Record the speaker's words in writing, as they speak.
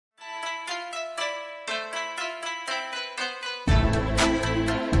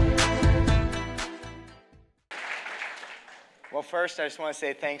Well, first, I just want to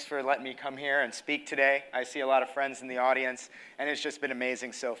say thanks for letting me come here and speak today. I see a lot of friends in the audience, and it's just been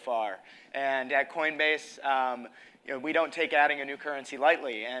amazing so far. And at Coinbase, we don't take adding a new currency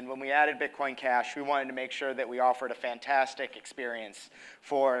lightly. And when we added Bitcoin Cash, we wanted to make sure that we offered a fantastic experience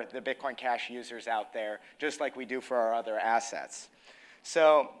for the Bitcoin Cash users out there, just like we do for our other assets.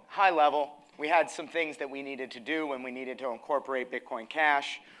 So, high level, we had some things that we needed to do when we needed to incorporate Bitcoin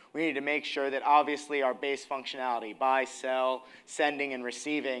Cash. We need to make sure that obviously our base functionality, buy, sell, sending, and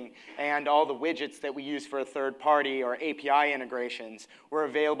receiving, and all the widgets that we use for a third party or API integrations were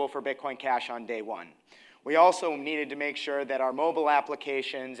available for Bitcoin Cash on day one. We also needed to make sure that our mobile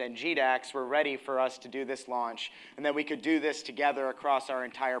applications and GDAX were ready for us to do this launch, and that we could do this together across our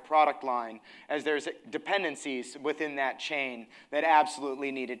entire product line, as there's dependencies within that chain that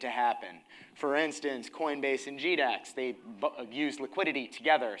absolutely needed to happen. For instance, Coinbase and GDAX, they use liquidity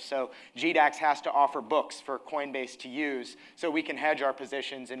together, so GDAX has to offer books for Coinbase to use so we can hedge our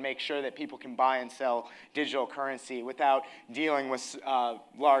positions and make sure that people can buy and sell digital currency without dealing with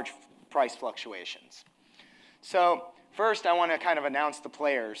large price fluctuations. So first, I want to kind of announce the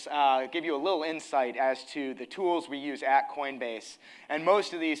players, give you a little insight as to the tools we use at Coinbase. And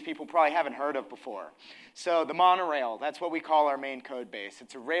most of these people probably haven't heard of before. So the monorail, that's what we call our main code base.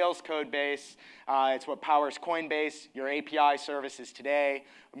 It's a Rails code base. It's what powers Coinbase, your API services today.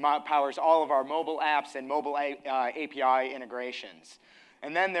 Powers all of our mobile apps and mobile API integrations.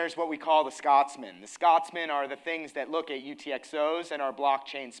 And then there's what we call the Scotsmen. The Scotsmen are the things that look at UTXOs and are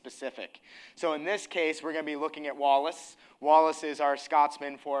blockchain specific. So in this case, we're going to be looking at Wallace. Wallace is our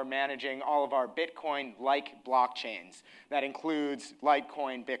Scotsman for managing all of our Bitcoin-like blockchains. That includes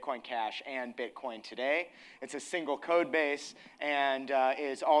Litecoin, Bitcoin Cash, and Bitcoin today. It's a single code base and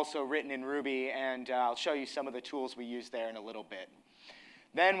is also written in Ruby, and I'll show you some of the tools we use there in a little bit.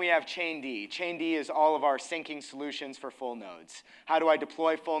 Then we have ChainD. ChainD is all of our syncing solutions for full nodes. How do I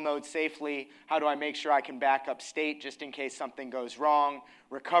deploy full nodes safely? How do I make sure I can back up state just in case something goes wrong?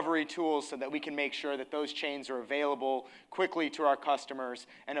 Recovery tools so that we can make sure that those chains are available quickly to our customers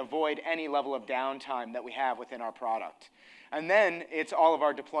and avoid any level of downtime that we have within our product. And then it's all of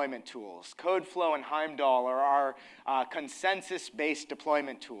our deployment tools. Codeflow and Heimdall are our consensus-based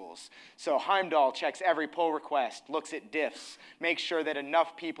deployment tools. So Heimdall checks every pull request, looks at diffs, makes sure that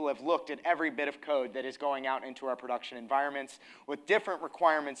enough people have looked at every bit of code that is going out into our production environments with different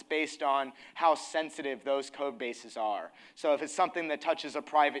requirements based on how sensitive those code bases are. So if it's something that touches a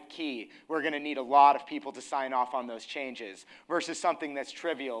private key, we're going to need a lot of people to sign off on those changes versus something that's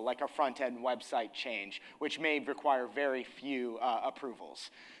trivial like a front-end website change, which may require very few approvals.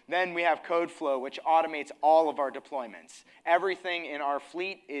 Then we have Codeflow, which automates all of our deployments. Everything in our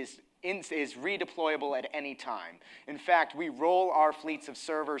fleet is redeployable at any time. In fact, we roll our fleets of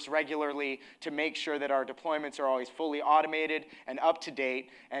servers regularly to make sure that our deployments are always fully automated and up to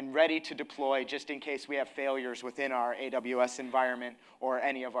date and ready to deploy just in case we have failures within our AWS environment or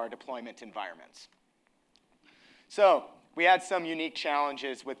any of our deployment environments. So we had some unique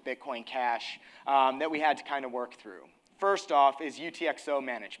challenges with Bitcoin Cash that we had to kind of work through. First off is UTXO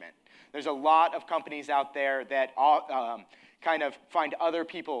management. There's a lot of companies out there that kind of find other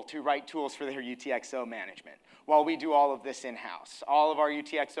people to write tools for their UTXO management, while we do all of this in-house. All of our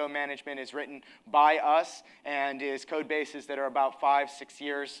UTXO management is written by us and is code bases that are about 5-6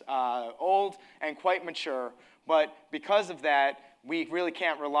 years old and quite mature. But because of that, we really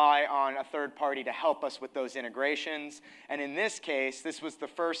can't rely on a third party to help us with those integrations. And in this case, this was the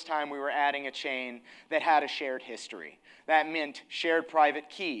first time we were adding a chain that had a shared history. That meant shared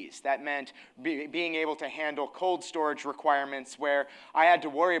private keys. That meant being able to handle cold storage requirements where I had to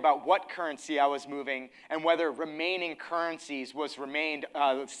worry about what currency I was moving and whether remaining currencies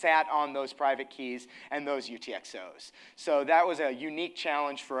sat on those private keys and those UTXOs. So that was a unique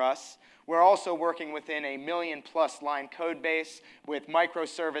challenge for us. We're also working within a 1 million-plus line code base with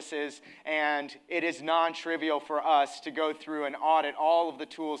microservices, and it is non-trivial for us to go through and audit all of the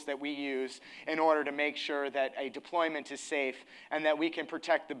tools that we use in order to make sure that a deployment is safe and that we can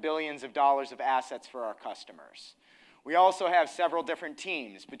protect the billions of dollars of assets for our customers. We also have several different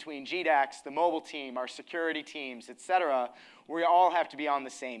teams between GDAX, the mobile team, our security teams, etc. We all have to be on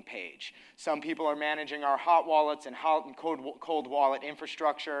the same page. Some people are managing our hot wallets and cold wallet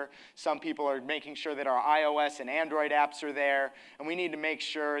infrastructure. Some people are making sure that our iOS and Android apps are there. And we need to make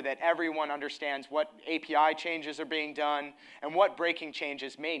sure that everyone understands what API changes are being done and what breaking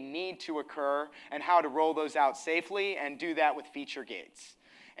changes may need to occur and how to roll those out safely and do that with feature gates.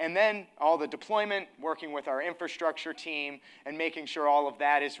 And then all the deployment, working with our infrastructure team and making sure all of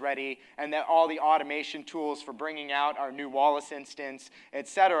that is ready, and that all the automation tools for bringing out our new Wallace instance, et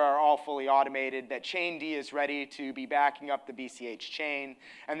cetera, are all fully automated, that Chain D is ready to be backing up the BCH chain,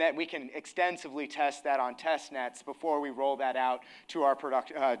 and that we can extensively test that on test nets before we roll that out to our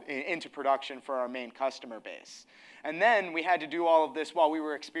into production for our main customer base. And then we had to do all of this while we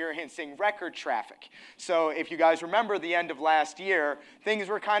were experiencing record traffic. So if you guys remember the end of last year, things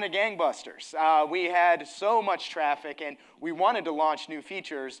were kind of gangbusters. We had so much traffic, and we wanted to launch new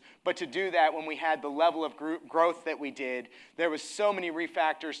features, but to do that when we had the level of growth that we did, there was so many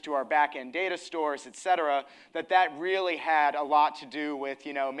refactors to our back-end data stores, et cetera, that really had a lot to do with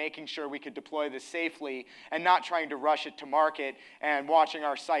making sure we could deploy this safely and not trying to rush it to market and watching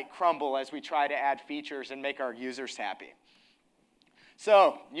our site crumble as we try to add features and make our users happy.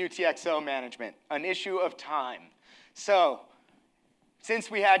 So, UTXO management, an issue of time. So, since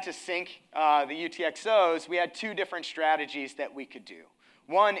we had to sync the UTXOs, we had two different strategies that we could do.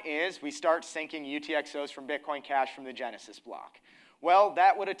 One is we start syncing UTXOs from Bitcoin Cash from the Genesis block. Well,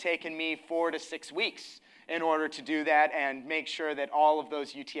 that would have taken me 4 to 6 weeks in order to do that and make sure that all of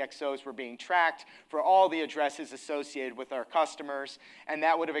those UTXOs were being tracked for all the addresses associated with our customers, and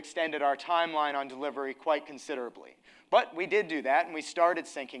that would have extended our timeline on delivery quite considerably. But we did do that, and we started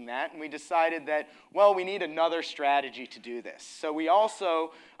syncing that, and we decided that, well, we need another strategy to do this. So we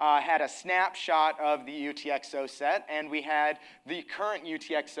also had a snapshot of the UTXO set, and we had the current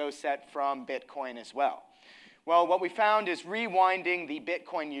UTXO set from Bitcoin as well. Well, what we found is rewinding the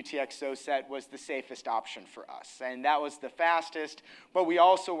Bitcoin UTXO set was the safest option for us, and that was the fastest, but we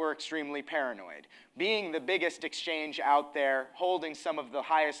also were extremely paranoid. Being the biggest exchange out there, holding some of the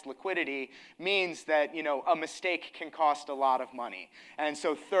highest liquidity, means that a mistake can cost a lot of money. And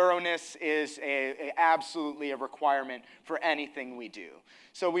so thoroughness is absolutely a requirement for anything we do.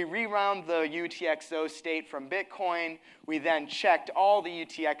 So we rewound the UTXO state from Bitcoin. We then checked all the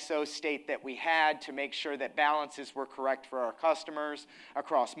UTXO state that we had to make sure that balances were correct for our customers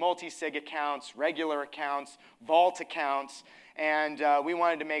across multi-sig accounts, regular accounts, vault accounts. And we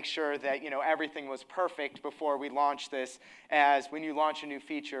wanted to make sure that everything was perfect before we launched this, as when you launch a new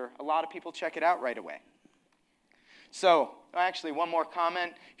feature, a lot of people check it out right away. So actually, one more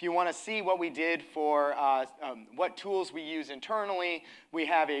comment. If you want to see what we did for what tools we use internally, we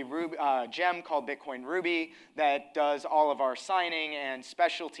have a gem called Bitcoin Ruby that does all of our signing and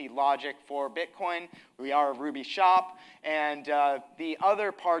specialty logic for Bitcoin. We are a Ruby shop, and the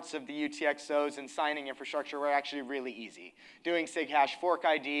other parts of the UTXOs and signing infrastructure were actually really easy. Doing SIG hash fork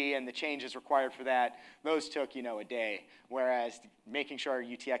ID and the changes required for that, those took a day, whereas making sure our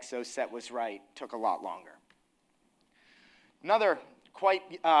UTXO set was right took a lot longer. Another quite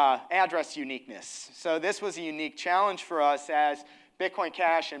address uniqueness. So this was a unique challenge for us, as Bitcoin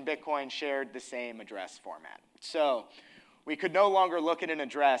Cash and Bitcoin shared the same address format. So we could no longer look at an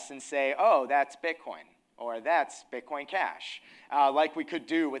address and say, oh, that's Bitcoin, or that's Bitcoin Cash, like we could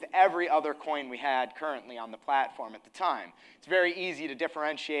do with every other coin we had currently on the platform at the time. It's very easy to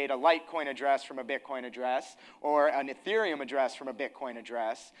differentiate a Litecoin address from a Bitcoin address, or an Ethereum address from a Bitcoin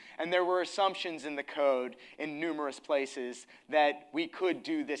address, and there were assumptions in the code in numerous places that we could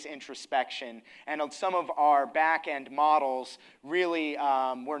do this introspection, and some of our back-end models really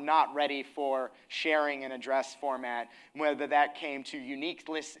were not ready for sharing an address format, whether that came to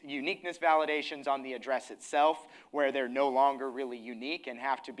uniqueness validations on the address itself, where they're no longer really unique and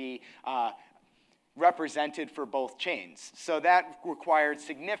have to be represented for both chains. So that required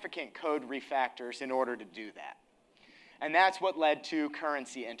significant code refactors in order to do that. And that's what led to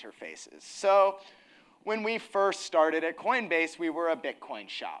currency interfaces. So when we first started at Coinbase, we were a Bitcoin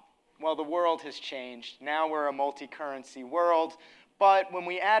shop. Well, the world has changed. Now we're a multi-currency world. But when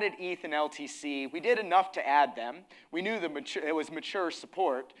we added ETH and LTC, we did enough to add them. We knew it was mature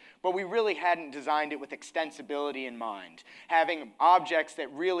support, but we really hadn't designed it with extensibility in mind, having objects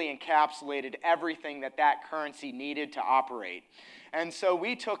that really encapsulated everything that that currency needed to operate. And so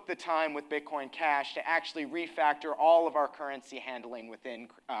we took the time with Bitcoin Cash to actually refactor all of our currency handling within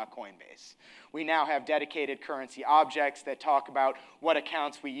Coinbase. We now have dedicated currency objects that talk about what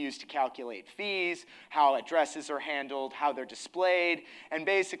accounts we use to calculate fees, how addresses are handled, how they're displayed, and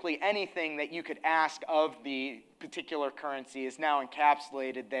basically anything that you could ask of the particular currency is now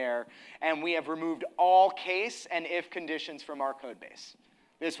encapsulated there. And we have removed all case and if conditions from our code base.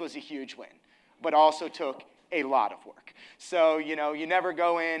 This was a huge win, but also took a lot of work. So, you never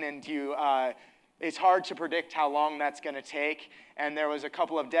go in and it's hard to predict how long that's going to take. And there was a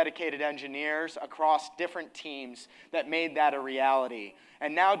couple of dedicated engineers across different teams that made that a reality.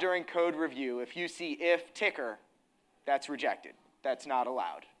 And now during code review, if you see if ticker, that's rejected. that's not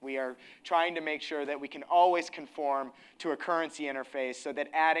allowed. We are trying to make sure that we can always conform to a currency interface so that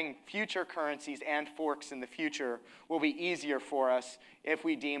adding future currencies and forks in the future will be easier for us if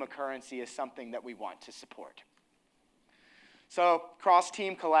we deem a currency as something that we want to support. So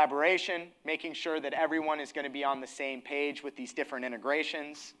cross-team collaboration, making sure that everyone is going to be on the same page with these different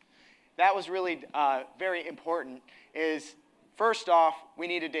integrations. That was really very important. First off, we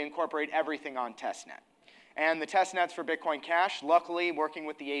needed to incorporate everything on testnet. And the testnets for Bitcoin Cash, luckily, working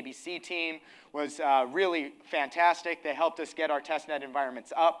with the ABC team was really fantastic. They helped us get our testnet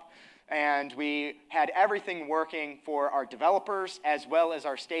environments up. And we had everything working for our developers as well as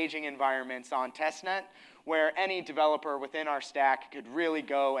our staging environments on testnet, where any developer within our stack could really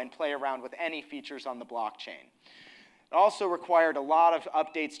go and play around with any features on the blockchain. It also required a lot of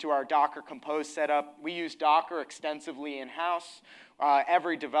updates to our Docker Compose setup. We use Docker extensively in-house.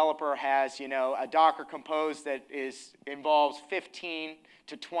 Every developer has, a Docker Compose that involves 15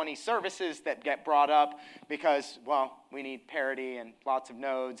 to 20 services that get brought up because, well, we need parity and lots of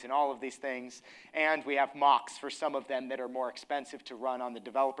nodes and all of these things. And we have mocks for some of them that are more expensive to run on the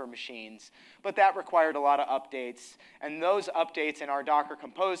developer machines. But that required a lot of updates. And those updates in our Docker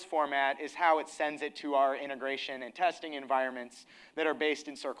Compose format is how it sends it to our integration and testing environments that are based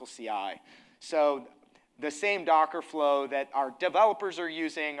in CircleCI. So the same Docker flow that our developers are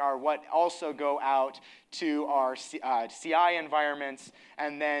using are what also go out to our CI environments,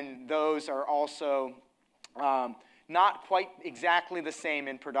 and then those are also not quite exactly the same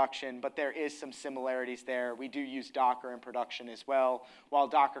in production, but there is some similarities there. We do use Docker in production as well, while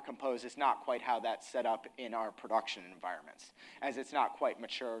Docker Compose is not quite how that's set up in our production environments, as it's not quite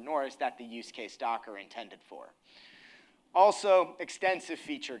mature, nor is that the use case Docker intended for. Also, extensive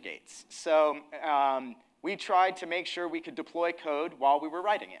feature gates. So we tried to make sure we could deploy code while we were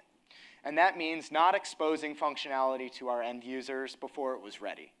writing it. And that means not exposing functionality to our end users before it was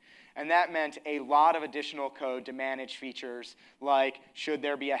ready. And that meant a lot of additional code to manage features like, should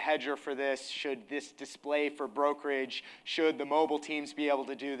there be a hedger for this? Should this display for brokerage? Should the mobile teams be able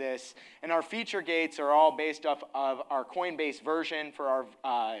to do this? And our feature gates are all based off of our Coinbase version for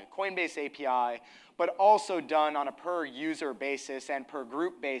our Coinbase API, but also done on a per user basis and per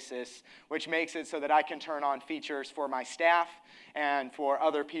group basis, which makes it so that I can turn on features for my staff and for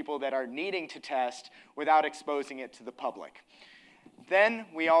other people that are needing to test without exposing it to the public. Then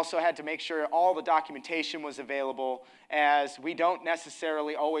we also had to make sure all the documentation was available, as we don't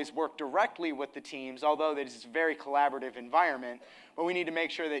necessarily always work directly with the teams, although it is a very collaborative environment. But we need to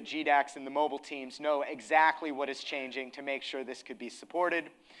make sure that GDAX and the mobile teams know exactly what is changing to make sure this could be supported.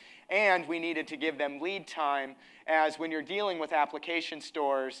 And we needed to give them lead time, as when you're dealing with application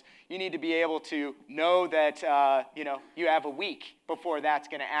stores, you need to be able to know that you have a week before that's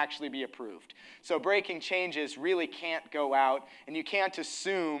going to actually be approved. So breaking changes really can't go out, and you can't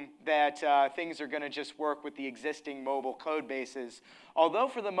assume that things are going to just work with the existing mobile code bases. Although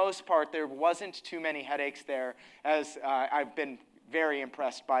for the most part, there wasn't too many headaches there, as I've been very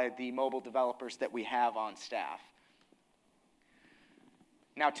impressed by the mobile developers that we have on staff.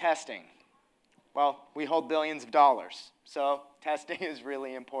 Now, testing. Well, we hold billions of dollars, so testing is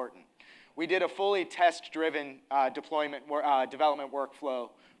really important. We did a fully test-driven development workflow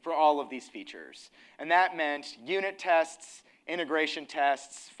for all of these features. And that meant unit tests, integration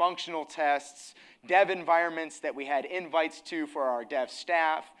tests, functional tests, dev environments that we had invites to for our dev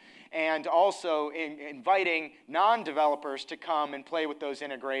staff, and also inviting non-developers to come and play with those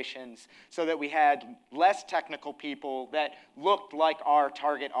integrations so that we had less technical people that looked like our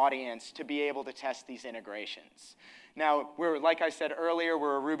target audience to be able to test these integrations. Now, like I said earlier,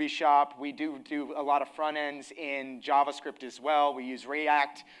 we're a Ruby shop. We do a lot of front ends in JavaScript as well. We use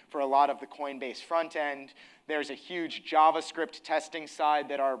React for a lot of the Coinbase front end. There's a huge JavaScript testing side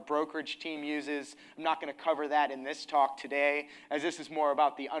that our brokerage team uses. I'm not going to cover that in this talk today, as this is more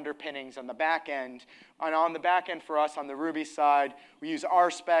about the underpinnings on the back end. And on the back end for us, on the Ruby side, we use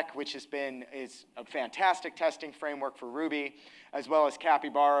RSpec, which is a fantastic testing framework for Ruby, as well as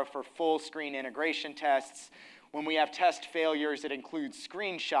Capybara for full screen integration tests. When we have test failures, it includes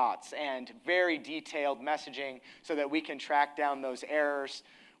screenshots and very detailed messaging so that we can track down those errors.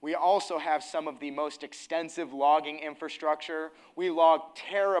 We also have some of the most extensive logging infrastructure. We log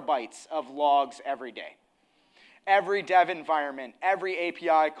terabytes of logs every day. Every dev environment, every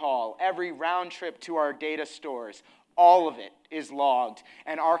API call, every round trip to our data stores, All of it is logged,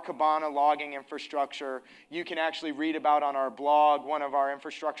 and our Kibana logging infrastructure, you can actually read about on our blog. One of our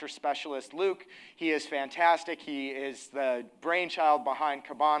infrastructure specialists, Luke, he is fantastic. He is the brainchild behind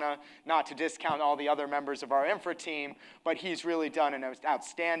Kibana, not to discount all the other members of our infra team, but he's really done an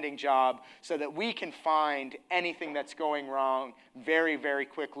outstanding job so that we can find anything that's going wrong very, very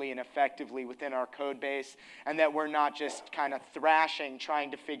quickly and effectively within our code base, and that we're not just kind of thrashing,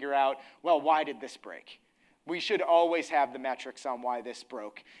 trying to figure out, well, why did this break? We should always have the metrics on why this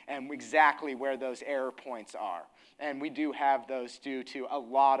broke and exactly where those error points are. And we do have those due to a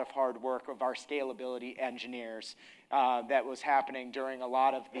lot of hard work of our scalability engineers that was happening during a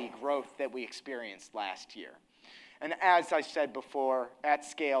lot of the growth that we experienced last year. And as I said before, at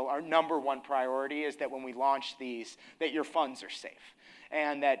scale, our #1 priority is that when we launch these, that your funds are safe.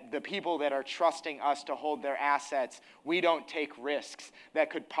 And that the people that are trusting us to hold their assets, we don't take risks that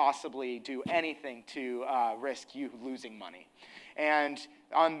could possibly do anything to risk you losing money. And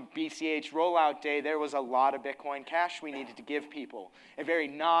on BCH rollout day, there was a lot of Bitcoin Cash we needed to give people. A very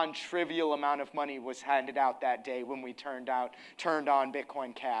non-trivial amount of money was handed out that day when we turned on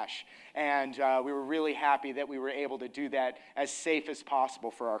Bitcoin Cash. And we were really happy that we were able to do that as safe as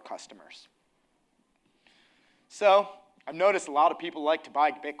possible for our customers. So I've noticed a lot of people like to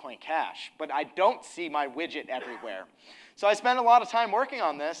buy Bitcoin Cash, but I don't see my widget everywhere. So I spent a lot of time working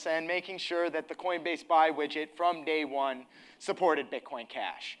on this and making sure that the Coinbase Buy widget from day one supported Bitcoin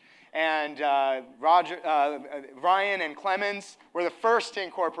Cash. And Ryan and Clemens were the first to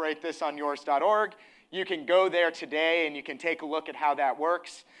incorporate this on yours.org. You can go there today and you can take a look at how that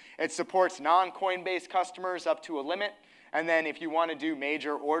works. It supports non-Coinbase customers up to a limit. And then if you want to do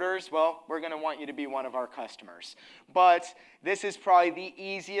major orders, well, we're going to want you to be one of our customers. But this is probably the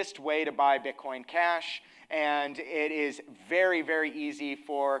easiest way to buy Bitcoin Cash. And it is very, very easy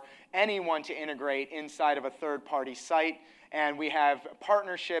for anyone to integrate inside of a third-party site. And we have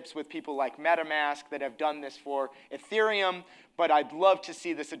partnerships with people like MetaMask that have done this for Ethereum. But I'd love to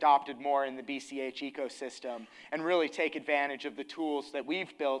see this adopted more in the BCH ecosystem and really take advantage of the tools that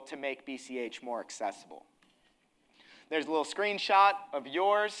we've built to make BCH more accessible. There's a little screenshot of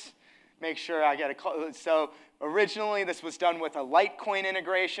yours. Make sure I get a... So originally, this was done with a Litecoin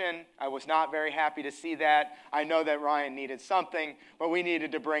integration. I was not very happy to see that. I know that Ryan needed something, but we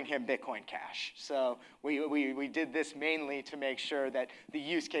needed to bring him Bitcoin Cash. So we did this mainly to make sure that the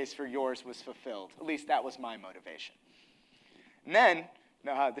use case for yours was fulfilled. At least that was my motivation. And then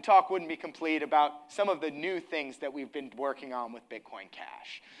the talk wouldn't be complete about some of the new things that we've been working on with Bitcoin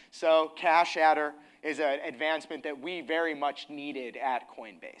Cash. So Cash Adder is an advancement that we very much needed at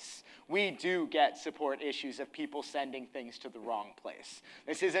Coinbase. We do get support issues of people sending things to the wrong place.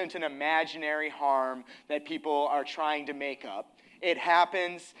 This isn't an imaginary harm that people are trying to make up. It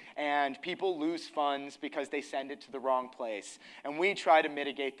happens, and people lose funds because they send it to the wrong place. And we try to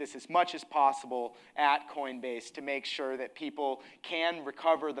mitigate this as much as possible at Coinbase to make sure that people can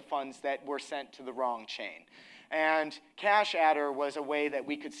recover the funds that were sent to the wrong chain. And Cash Adder was a way that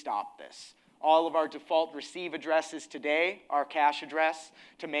we could stop this. All of our default receive addresses today are cash address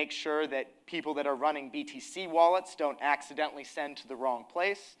to make sure that people that are running BTC wallets don't accidentally send to the wrong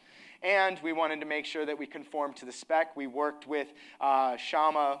place. And we wanted to make sure that we conform to the spec. We worked with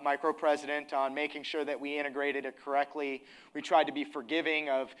Shama, micro-president, on making sure that we integrated it correctly. We tried to be forgiving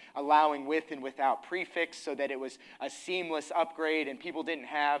of allowing with and without prefix so that it was a seamless upgrade and people didn't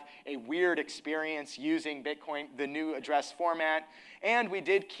have a weird experience using Bitcoin, the new address format. And we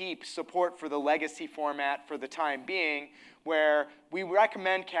did keep support for the legacy format for the time being, where we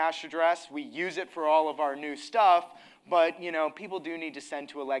recommend cash address. We use it for all of our new stuff. But people do need to send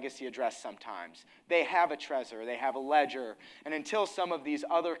to a legacy address sometimes. They have a Trezor, they have a Ledger, and until some of these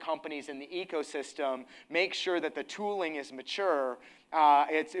other companies in the ecosystem make sure that the tooling is mature,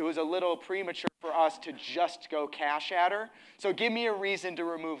 it was a little premature for us to just go Cash Adder. So give me a reason to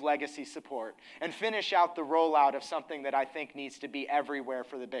remove legacy support and finish out the rollout of something that I think needs to be everywhere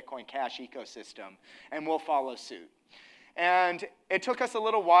for the Bitcoin Cash ecosystem, and we'll follow suit. And it took us a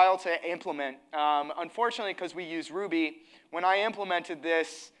little while to implement. Unfortunately, because we use Ruby, when I implemented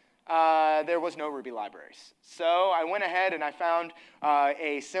this, there was no Ruby libraries. So I went ahead and I found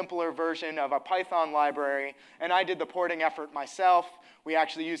a simpler version of a Python library, and I did the porting effort myself. We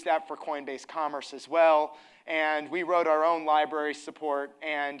actually used that for Coinbase Commerce as well. and we wrote our own library support,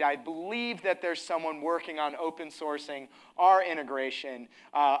 and I believe that there's someone working on open sourcing our integration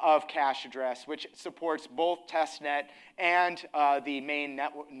of cache address, which supports both testnet and the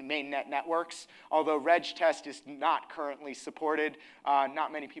mainnet networks. Although regtest is not currently supported,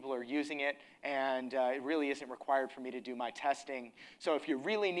 not many people are using it, and it really isn't required for me to do my testing. So if you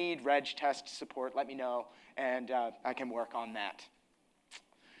really need regtest support, let me know, and I can work on that.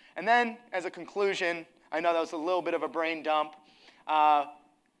 And then, as a conclusion, I know that was a little bit of a brain dump.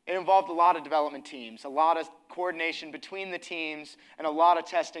 It involved a lot of development teams, a lot of coordination between the teams, and a lot of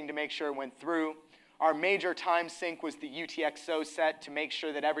testing to make sure it went through. Our major time sink was the UTXO set to make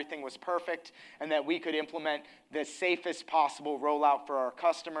sure that everything was perfect and that we could implement the safest possible rollout for our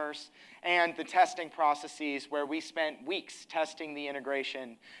customers, and the testing processes where we spent weeks testing the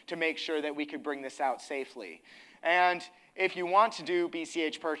integration to make sure that we could bring this out safely. And if you want to do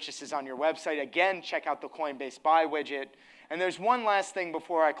BCH purchases on your website, again, check out the Coinbase Buy widget. And there's one last thing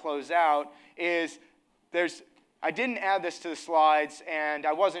before I close out, is I didn't add this to the slides, and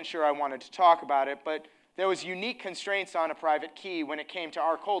I wasn't sure I wanted to talk about it, but there was unique constraints on a private key when it came to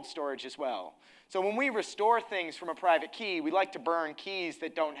our cold storage as well. So when we restore things from a private key, we like to burn keys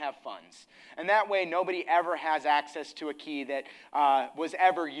that don't have funds. And that way, nobody ever has access to a key that was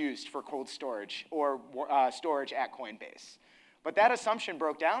ever used for cold storage or storage at Coinbase. But that assumption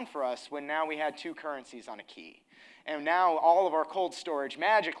broke down for us when now we had 2 currencies on a key. And now all of our cold storage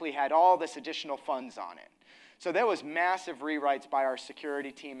magically had all this additional funds on it. So there was massive rewrites by our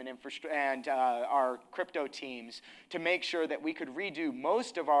security team and our crypto teams to make sure that we could redo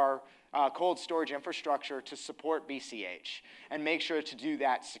most of our cold storage infrastructure to support BCH and make sure to do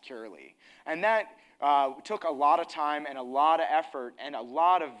that securely. And that took a lot of time and a lot of effort and a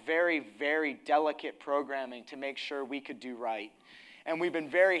lot of very, very delicate programming to make sure we could do right. And we've been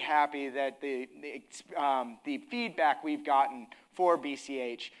very happy that the feedback we've gotten for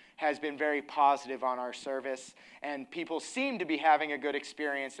BCH has been very positive on our service, and people seem to be having a good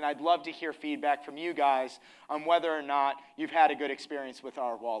experience, and I'd love to hear feedback from you guys on whether or not you've had a good experience with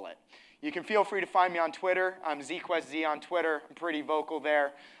our wallet. You can feel free to find me on Twitter. I'm ZQuestZ on Twitter. I'm pretty vocal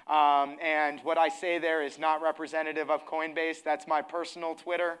there. And what I say there is not representative of Coinbase. That's my personal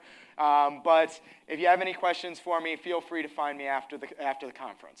Twitter. But if you have any questions for me, feel free to find me after the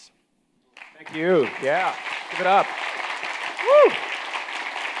conference. Thank you. Yeah. Give it up. Woo!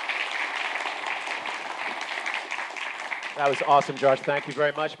 That was awesome, Josh. Thank you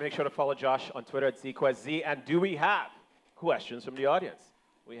very much. Make sure to follow Josh on Twitter at ZQuestZ. And do we have questions from the audience?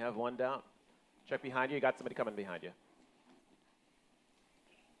 We have one down. Check behind you. You got somebody coming behind you.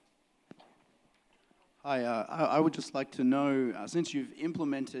 Hi, I would just like to know, since you've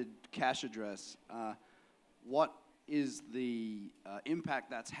implemented cache address, what is the impact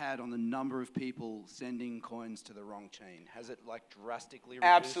that's had on the number of people sending coins to the wrong chain? Has it like drastically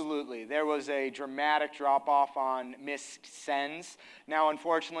reduced? Absolutely. There was a dramatic drop-off on missed sends. Now,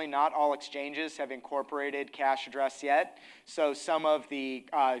 unfortunately, not all exchanges have incorporated cache address yet. So some of the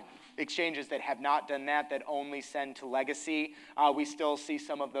exchanges that have not done that only send to legacy, we still see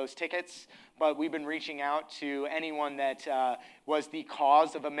some of those tickets. But we've been reaching out to anyone that was the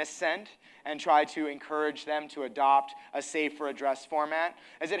cause of a missend and try to encourage them to adopt a safer address format,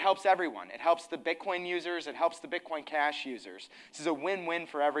 as it helps everyone. It helps the Bitcoin users. It helps the Bitcoin Cash users. This is a win-win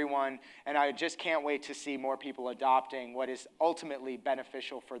for everyone, and I just can't wait to see more people adopting what is ultimately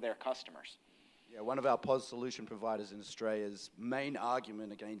beneficial for their customers. Yeah, one of our POS solution providers in Australia's main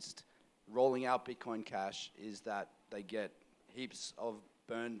argument against rolling out Bitcoin Cash is that they get heaps of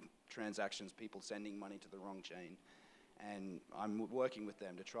burned transactions, people sending money to the wrong chain. And I'm working with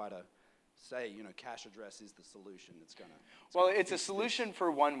them to try to say, you know, cache address is the solution. Well, it's a solution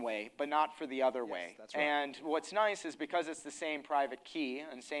for one way, but not for the other way. That's right. And what's nice is because it's the same private key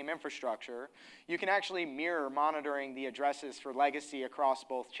and same infrastructure, you can actually mirror monitoring the addresses for legacy across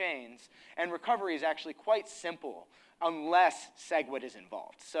both chains. And recovery is actually quite simple unless SegWit is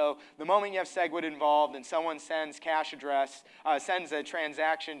involved. So the moment you have SegWit involved and someone sends cache address, sends a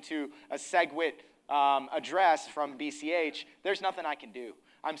transaction to a SegWit address from BCH, there's nothing I can do.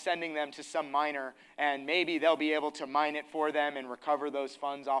 I'm sending them to some miner, and maybe they'll be able to mine it for them and recover those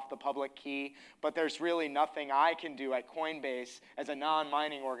funds off the public key. But there's really nothing I can do at Coinbase as a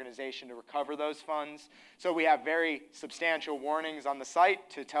non-mining organization to recover those funds. So we have very substantial warnings on the site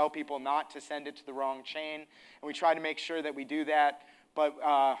to tell people not to send it to the wrong chain. And we try to make sure that we do that. But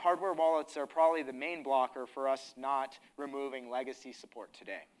hardware wallets are probably the main blocker for us not removing legacy support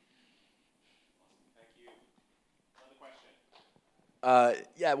today.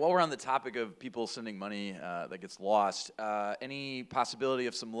 Yeah, while we're on the topic of people sending money that gets lost, any possibility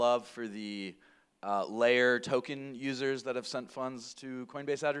of some love for the layer token users that have sent funds to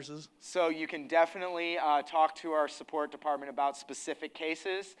Coinbase addresses? So you can definitely talk to our support department about specific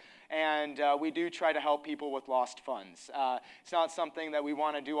cases, and we do try to help people with lost funds. It's not something that we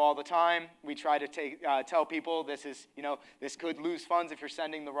want to do all the time. We try to tell people this could lose funds if you're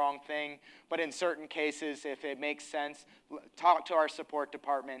sending the wrong thing, but in certain cases, if it makes sense, talk to our support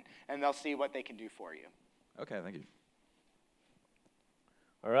department, and they'll see what they can do for you. Okay, thank you.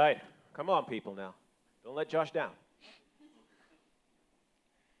 All right. Come on, people, now. Don't let Josh down.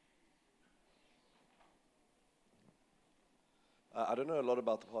 I don't know a lot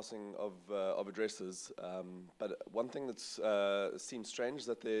about the passing of addresses, but one thing that's seems strange is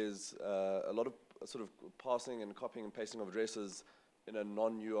that there's a lot of sort of passing and copying and pasting of addresses in a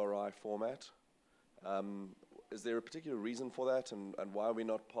non-URI format. Is there a particular reason for that, and why are we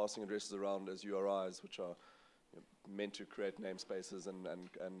not passing addresses around as URIs, which are meant to create namespaces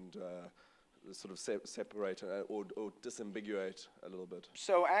and sort of separate or disambiguate a little bit?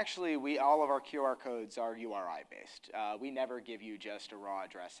 So actually, all of our QR codes are URI based. We never give you just a raw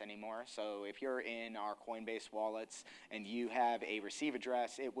address anymore. So if you're in our Coinbase wallets and you have a receive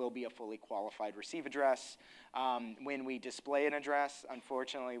address, it will be a fully qualified receive address. When we display an address,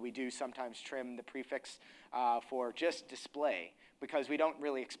 unfortunately, we do sometimes trim the prefix for just display, because we don't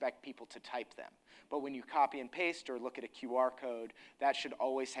really expect people to type them. But when you copy and paste or look at a QR code, that should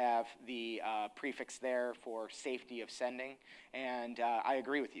always have the prefix there for safety of sending. And I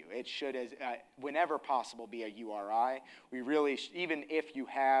agree with you. It should, whenever possible, be a URI. We really, even if you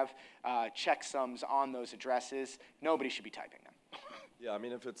have checksums on those addresses, nobody should be typing them. Yeah, I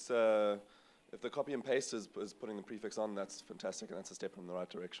mean, if it's if the copy and paste is putting the prefix on, that's fantastic, and that's a step in the right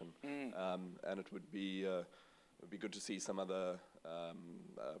direction. And it would be good to see some other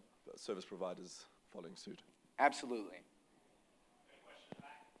service providers following suit. Absolutely.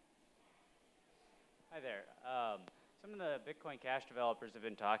 Hi there. Some of the Bitcoin Cash developers have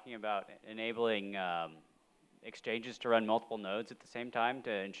been talking about enabling exchanges to run multiple nodes at the same time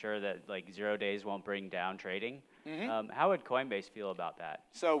to ensure that like 0 days won't bring down trading. How would Coinbase feel about that?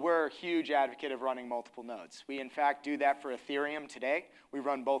 So we're a huge advocate of running multiple nodes. We, in fact, do that for Ethereum today. We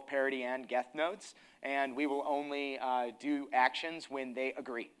run both parity and Geth nodes, and we will only do actions when they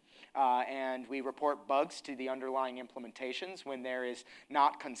agree. And we report bugs to the underlying implementations when there is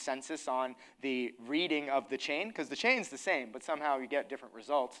not consensus on the reading of the chain, because the chain's the same, but somehow you get different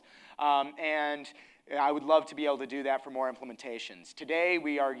results. And I would love to be able to do that for more implementations. Today,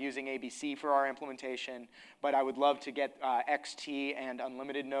 we are using ABC for our implementation, but I would love to get XT and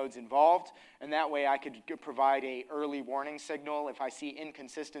unlimited nodes involved, and that way I could provide an early warning signal if I see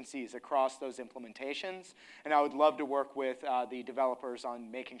inconsistencies across those implementations, and I would love to work with the developers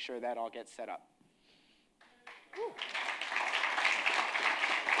on making sure that all gets set up. Woo.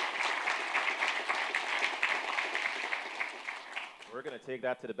 We're going to take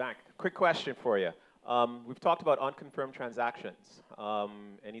that to the bank. Quick question for you. We've talked about unconfirmed transactions.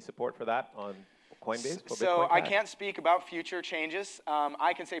 Any support for that on Coinbase? For so Bitcoin I Cash? can't speak about future changes.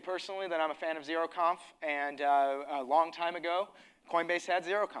 I can say personally that I'm a fan of ZeroConf, and a long time ago, Coinbase had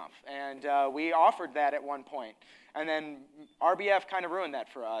ZeroConf, and we offered that at one point. And then RBF kind of ruined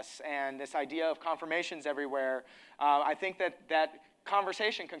that for us, and this idea of confirmations everywhere, I think that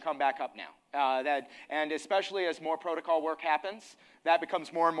conversation can come back up now. And especially as more protocol work happens, that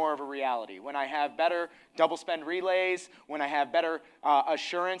becomes more and more of a reality. When I have better double spend relays, when I have better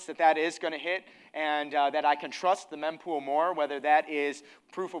assurance that that is going to hit, and that I can trust the mempool more, whether that is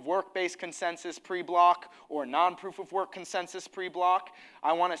proof of work-based consensus pre-block or non-proof of work consensus pre-block,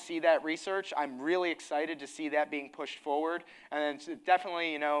 I want to see that research. I'm really excited to see that being pushed forward. And it's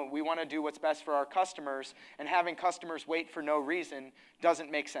definitely, we want to do what's best for our customers, and having customers wait for no reason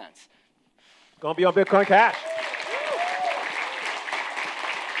doesn't make sense. Going to be on Bitcoin Cash.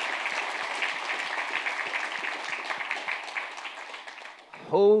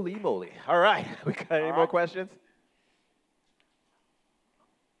 Holy moly. All right. We got any more questions?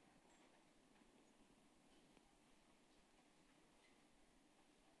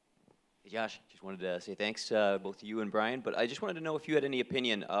 Hey Josh, just wanted to say thanks both to you and Brian, but I just wanted to know if you had any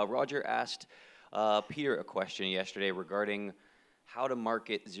opinion. Roger asked Peter a question yesterday regarding how to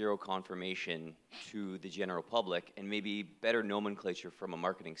market zero confirmation to the general public, and maybe better nomenclature from a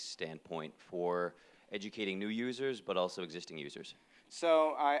marketing standpoint for educating new users, but also existing users.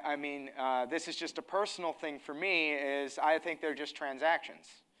 So, I mean, this is just a personal thing for me, is I think they're just transactions.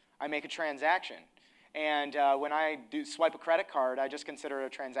 I make a transaction. And when I swipe a credit card, I just consider it a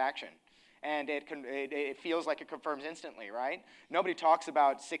transaction. and it feels like it confirms instantly, right? Nobody talks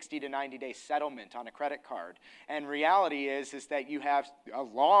about 60 to 90-day settlement on a credit card. And reality is that you have a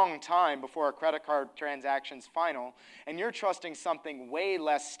long time before a credit card transaction's final, and you're trusting something way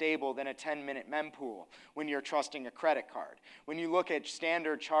less stable than a 10-minute mempool when you're trusting a credit card. When you look at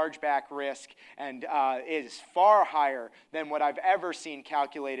standard chargeback risk, and it is far higher than what I've ever seen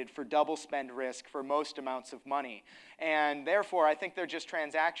calculated for double spend risk for most amounts of money. And therefore, I think they're just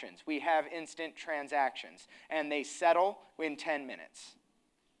transactions. We have instant transactions, and they settle in 10 minutes.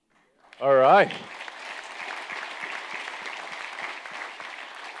 All right.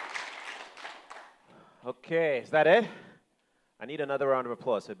 Okay, is that it? I need another round of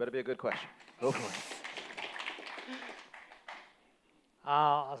applause, so it better be a good question. Go for it.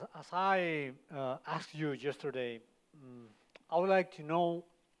 As I asked you yesterday, I would like to know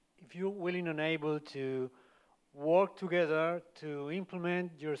if you're willing and able to work together to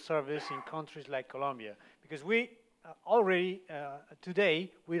implement your service in countries like Colombia. Because we already,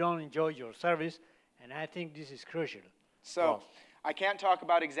 today, we don't enjoy your service, and I think this is crucial. So I can't talk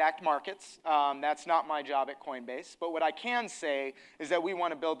about exact markets. That's not my job at Coinbase. But what I can say is that we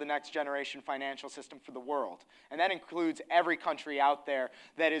want to build the next generation financial system for the world. And that includes every country out there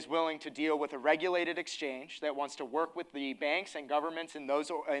that is willing to deal with a regulated exchange, that wants to work with the banks and governments in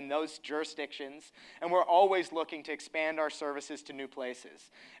those jurisdictions. And we're always looking to expand our services to new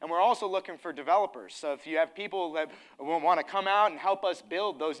places. And we're also looking for developers. So if you have people that want to come out and help us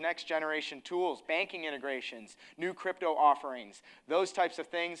build those next generation tools, banking integrations, new crypto offerings, those types of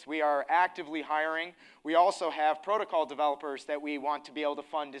things, we are actively hiring. We also have protocol developers that we want to be able to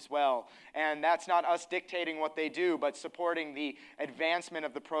fund as well. And that's not us dictating what they do, but supporting the advancement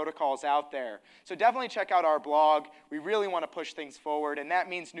of the protocols out there. So definitely check out our blog. We really want to push things forward, and that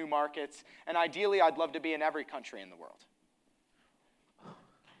means new markets. And ideally, I'd love to be in every country in the world.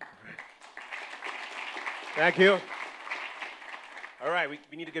 Thank you. All right, we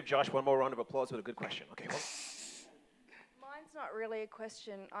need to give Josh one more round of applause with a good question. Okay, well. Mine's not really a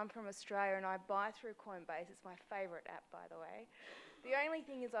question. I'm from Australia and I buy through Coinbase. It's my favourite app, by the way. The only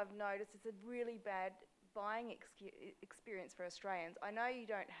thing is I've noticed it's a really bad buying experience for Australians. I know you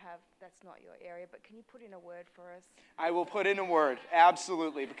don't have, that's not your area, but can you put in a word for us? I will put in a word,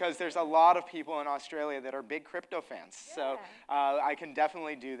 absolutely, because there's a lot of people in Australia that are big crypto fans. Yeah. So I can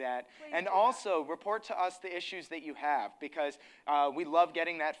definitely do that. Please and do also that. Report to us the issues that you have, because we love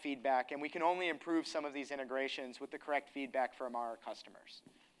getting that feedback, and we can only improve some of these integrations with the correct feedback from our customers.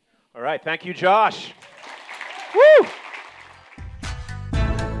 All right, thank you, Josh. Woo!